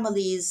Nazi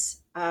families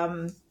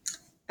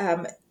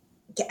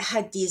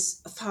had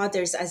these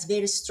fathers as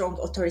very strong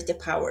authority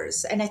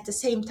powers, and at the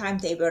same time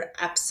they were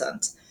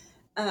absent.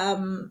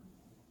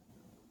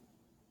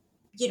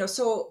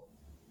 So,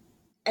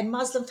 and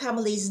Muslim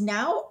families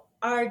now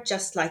are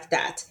just like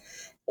that.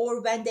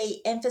 Or when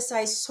they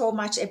emphasize so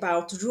much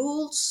about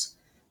rules,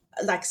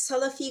 like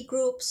Salafi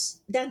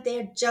groups, then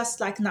they're just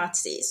like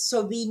Nazis.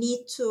 So we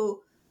need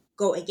to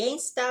go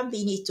against them.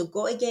 We need to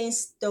go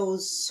against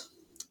those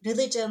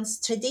religions,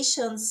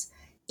 traditions,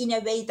 in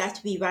a way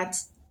that we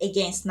went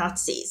against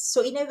Nazis.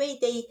 So in a way,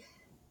 they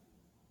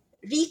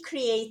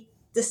recreate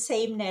the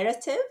same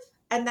narrative,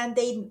 and then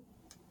they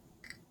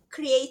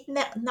create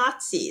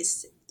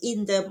Nazis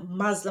in the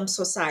Muslim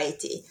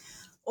society.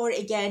 Or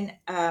again,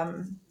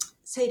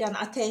 Seyran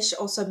Ateş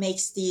also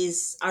makes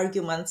these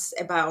arguments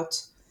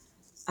about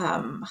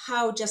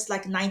how just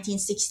like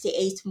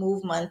 1968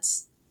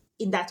 movement,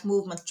 in that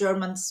movement,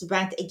 Germans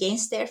went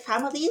against their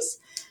families.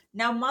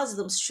 Now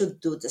Muslims should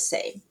do the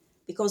same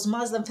because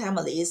Muslim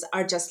families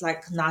are just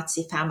like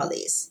Nazi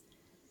families.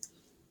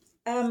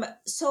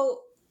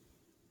 So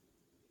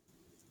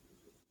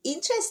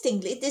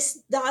interestingly,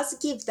 this does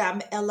give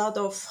them a lot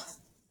of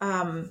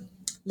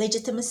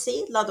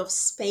legitimacy, a lot of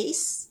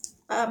space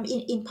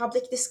in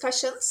public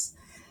discussions.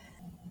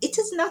 It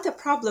is not a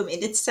problem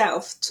in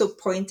itself to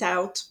point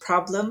out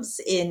problems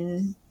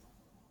in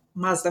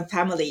Muslim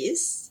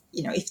families,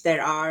 if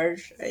there are,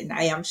 and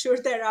I am sure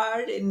there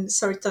are in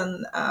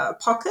certain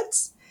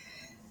pockets,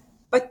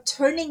 but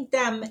turning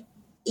them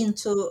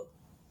into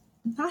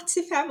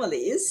Nazi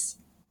families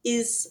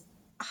is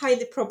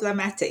highly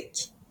problematic.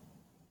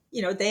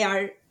 They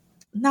are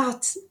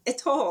not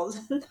at all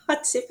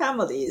Nazi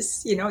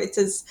families. It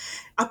is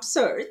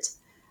absurd.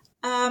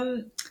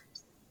 Um,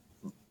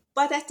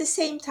 but at the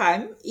same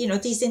time,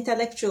 these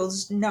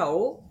intellectuals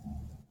know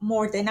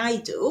more than I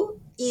do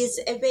is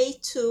a way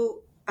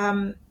to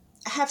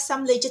have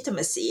some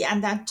legitimacy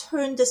and then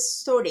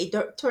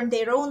turn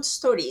their own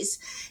stories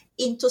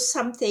into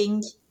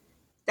something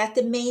that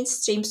the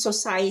mainstream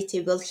society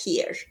will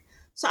hear.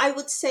 So I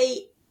would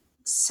say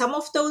some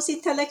of those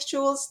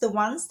intellectuals, the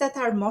ones that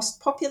are most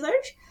popular,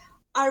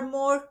 are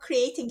more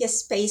creating a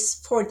space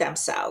for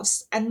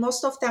themselves. And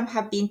most of them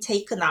have been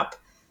taken up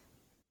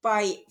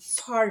by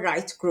far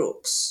right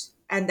groups,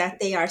 and that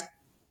they are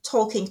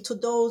talking to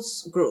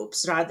those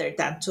groups rather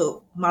than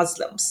to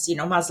Muslims.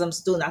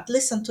 Muslims do not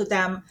listen to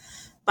them,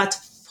 but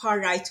far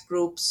right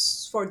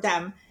groups, for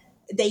them,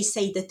 they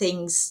say the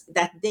things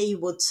that they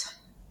would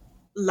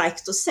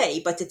like to say,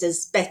 but it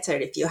is better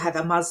if you have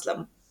a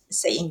Muslim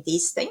saying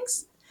these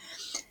things.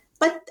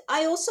 But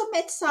I also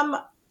met some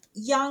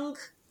young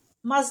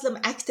Muslim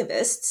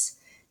activists.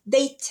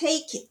 They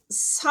take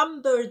some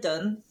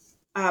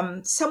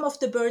of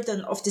the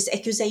burden of these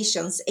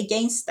accusations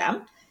against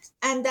them,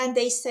 and then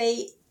they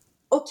say,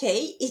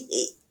 okay,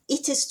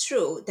 it is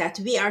true that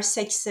we are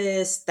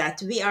sexist,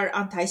 that we are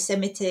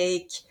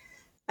anti-Semitic,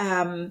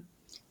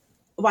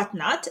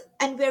 whatnot,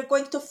 and we're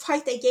going to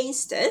fight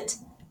against it.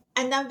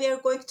 And then we're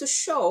going to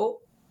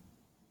show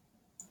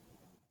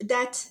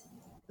that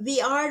we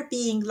are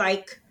being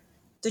like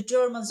the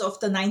Germans of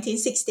the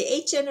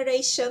 1968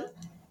 generation,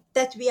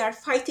 that we are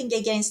fighting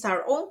against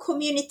our own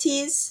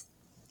communities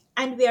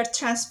and we are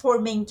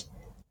transforming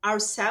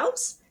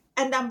ourselves.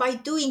 And then by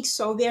doing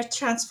so, we are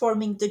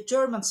transforming the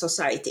German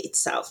society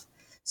itself.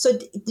 So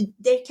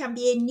there can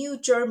be a new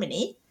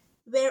Germany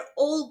where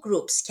all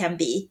groups can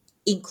be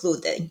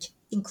included.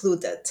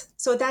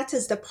 So that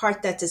is the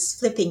part that is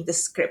flipping the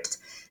script,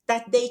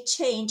 that they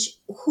change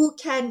who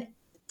can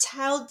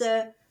tell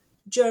the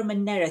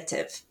German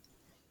narrative,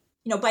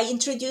 by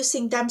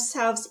introducing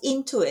themselves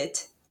into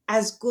it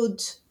as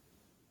good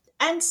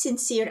and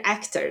sincere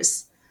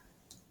actors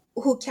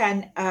who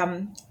can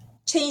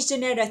change the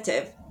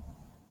narrative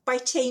by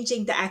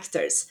changing the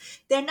actors.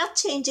 They're not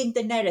changing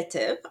the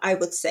narrative, I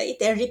would say.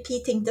 They're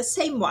repeating the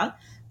same one,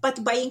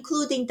 but by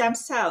including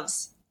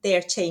themselves,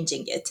 they're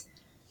changing it.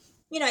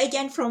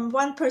 Again, from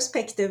one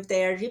perspective,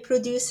 they're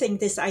reproducing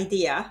this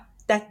idea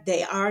that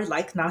they are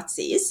like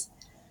Nazis,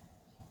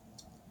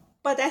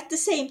 but at the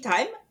same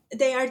time,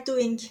 they are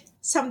doing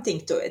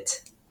something to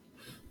it.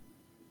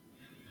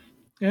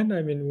 And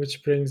I mean,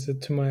 which brings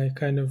it to my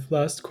kind of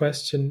last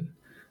question,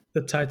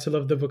 the title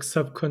of the book,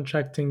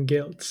 Subcontracting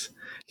Guilt.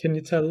 Can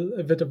you tell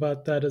a bit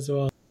about that as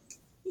well?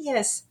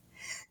 Yes.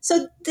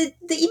 So the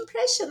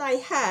impression I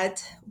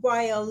had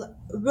while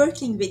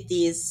working with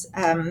these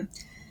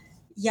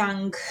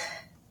young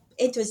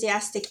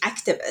enthusiastic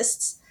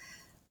activists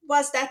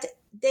was that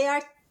they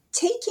are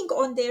taking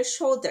on their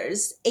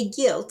shoulders a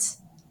guilt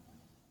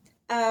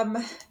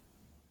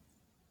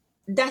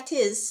that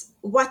is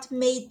what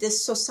made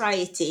this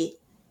society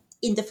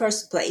in the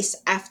first place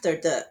after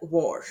the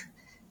war.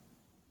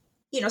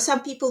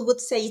 Some people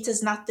would say it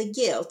is not the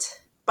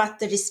guilt, but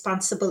the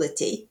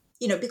responsibility,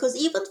 because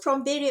even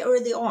from very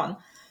early on,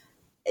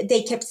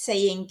 they kept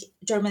saying,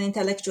 German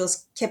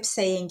intellectuals kept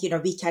saying,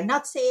 we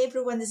cannot say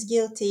everyone is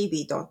guilty,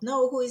 we don't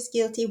know who is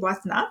guilty,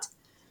 what not.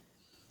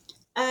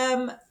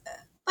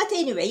 But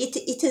anyway,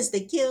 it is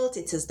the guilt,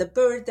 it is the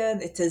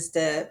burden, it is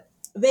the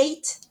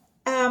weight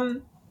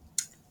of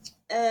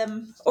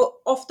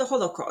the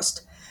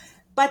Holocaust.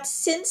 But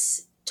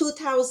since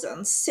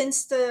 2000,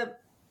 since the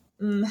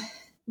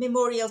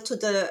memorial to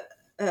the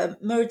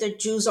murdered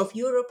Jews of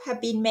Europe have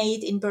been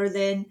made in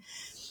Berlin,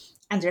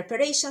 and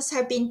reparations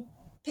have been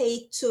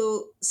paid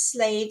to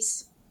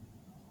slaves,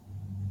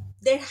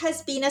 there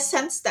has been a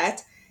sense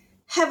that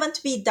haven't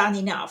we done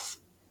enough?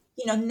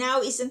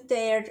 Now isn't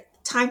there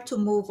time to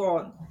move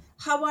on?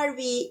 How are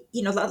we?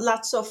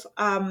 Lots of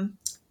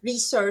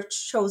research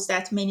shows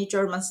that many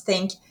Germans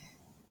think,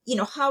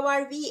 how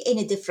are we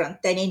any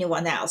different than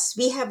anyone else?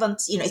 We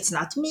haven't, it's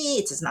not me,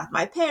 it is not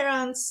my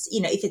parents,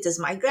 if it is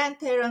my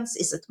grandparents,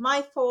 is it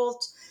my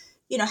fault?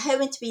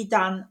 Haven't we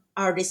done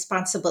our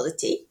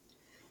responsibility?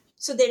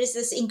 So there is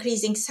this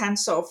increasing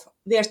sense of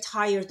we're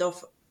tired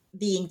of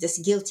being this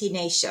guilty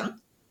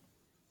nation.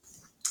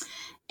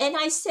 And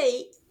I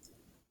say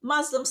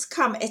Muslims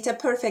come at a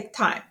perfect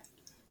time.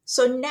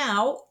 So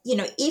now,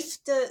 if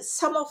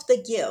some of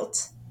the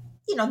guilt,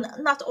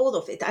 not all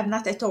of it, I'm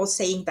not at all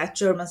saying that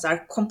Germans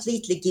are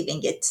completely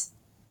giving it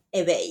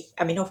away.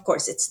 I mean, of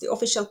course, it's the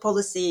official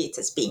policy, it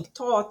is being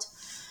taught,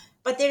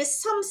 but there is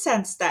some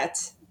sense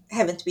that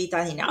haven't we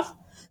done enough?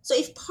 So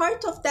if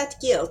part of that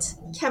guilt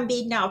can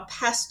be now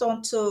passed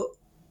on to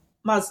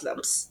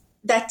Muslims,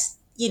 that,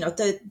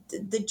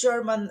 the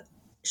German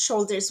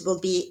shoulders will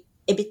be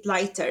a bit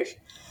lighter.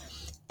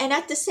 And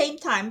at the same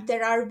time,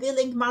 there are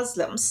willing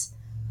Muslims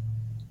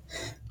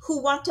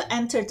who want to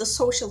enter the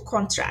social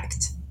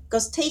contract,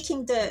 because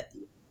taking the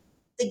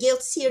the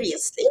guilt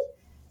seriously,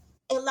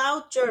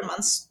 allowed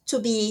Germans to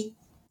be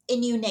a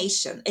new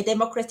nation, a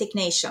democratic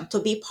nation, to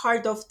be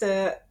part of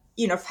the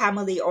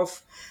family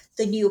of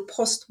the new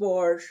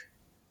post-war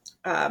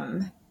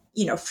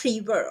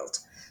free world.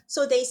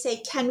 So they say,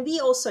 can we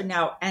also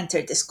now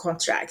enter this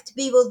contract?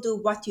 We will do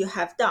what you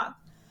have done.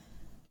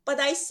 But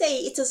I say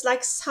it is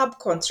like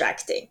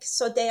subcontracting.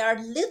 So they are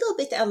a little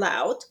bit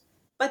allowed,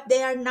 but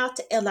they are not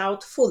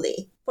allowed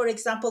fully. For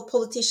example,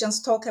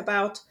 politicians talk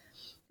about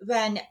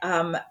when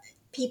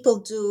people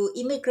do,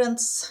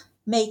 immigrants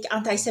make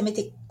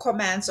anti-Semitic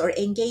comments or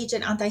engage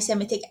in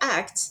anti-Semitic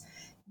acts,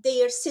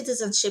 their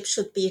citizenship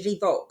should be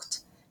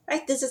revoked.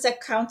 Right? This is a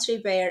country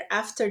where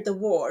after the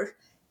war,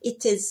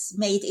 it is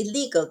made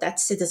illegal that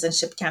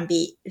citizenship can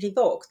be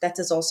revoked. That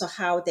is also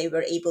how they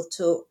were able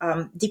to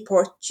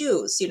deport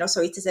Jews.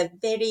 So it is a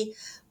very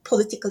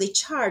politically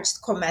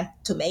charged comment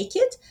to make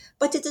it,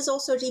 but it is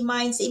also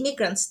reminds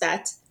immigrants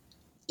that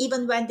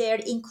even when they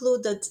are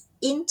included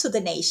into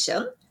the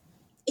nation,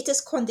 it is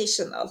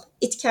conditional.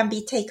 It can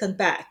be taken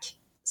back.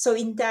 So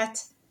in that,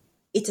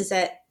 it is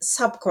a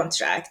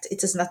subcontract.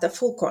 It is not a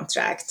full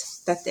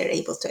contract that they're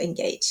able to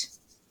engage.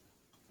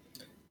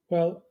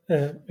 Well,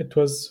 it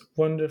was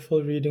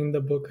wonderful reading the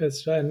book,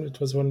 Esra, and it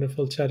was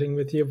wonderful chatting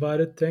with you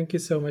about it. Thank you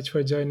so much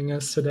for joining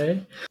us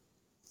today.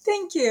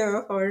 Thank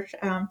you for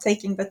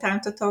taking the time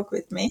to talk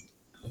with me.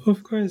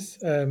 Of course,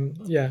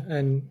 yeah,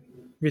 and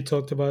we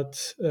talked about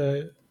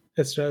Esra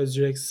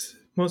Özyürek's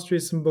most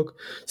recent book,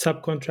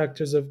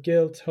 Subcontractors of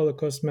Guilt,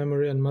 Holocaust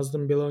Memory and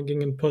Muslim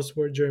Belonging in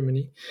Postwar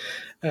Germany.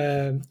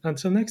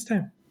 Until next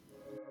time.